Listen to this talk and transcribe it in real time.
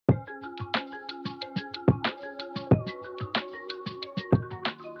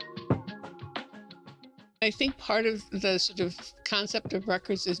I think part of the sort of concept of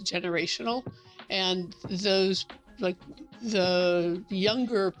records is generational, and those, like the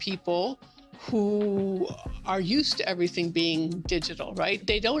younger people who are used to everything being digital, right?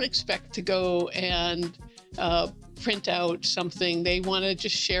 They don't expect to go and print out something. They want to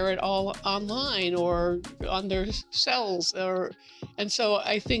just share it all online or on their cells, and so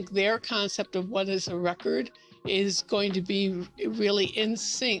I think their concept of what is a record is going to be really in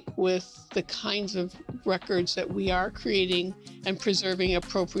sync with the kinds of records that we are creating and preserving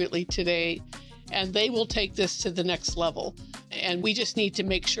appropriately today. And they will take this to the next level. And we just need to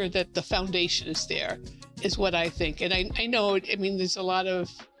make sure that the foundation is there, is what I think. And I know, I mean, there's a lot of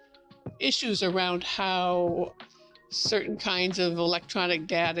issues around how certain kinds of electronic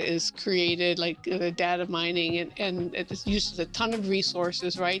data is created, like data mining, and it uses a ton of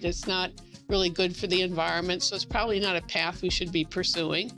resources, right? It's not really good for the environment, so it's probably not a path we should be pursuing.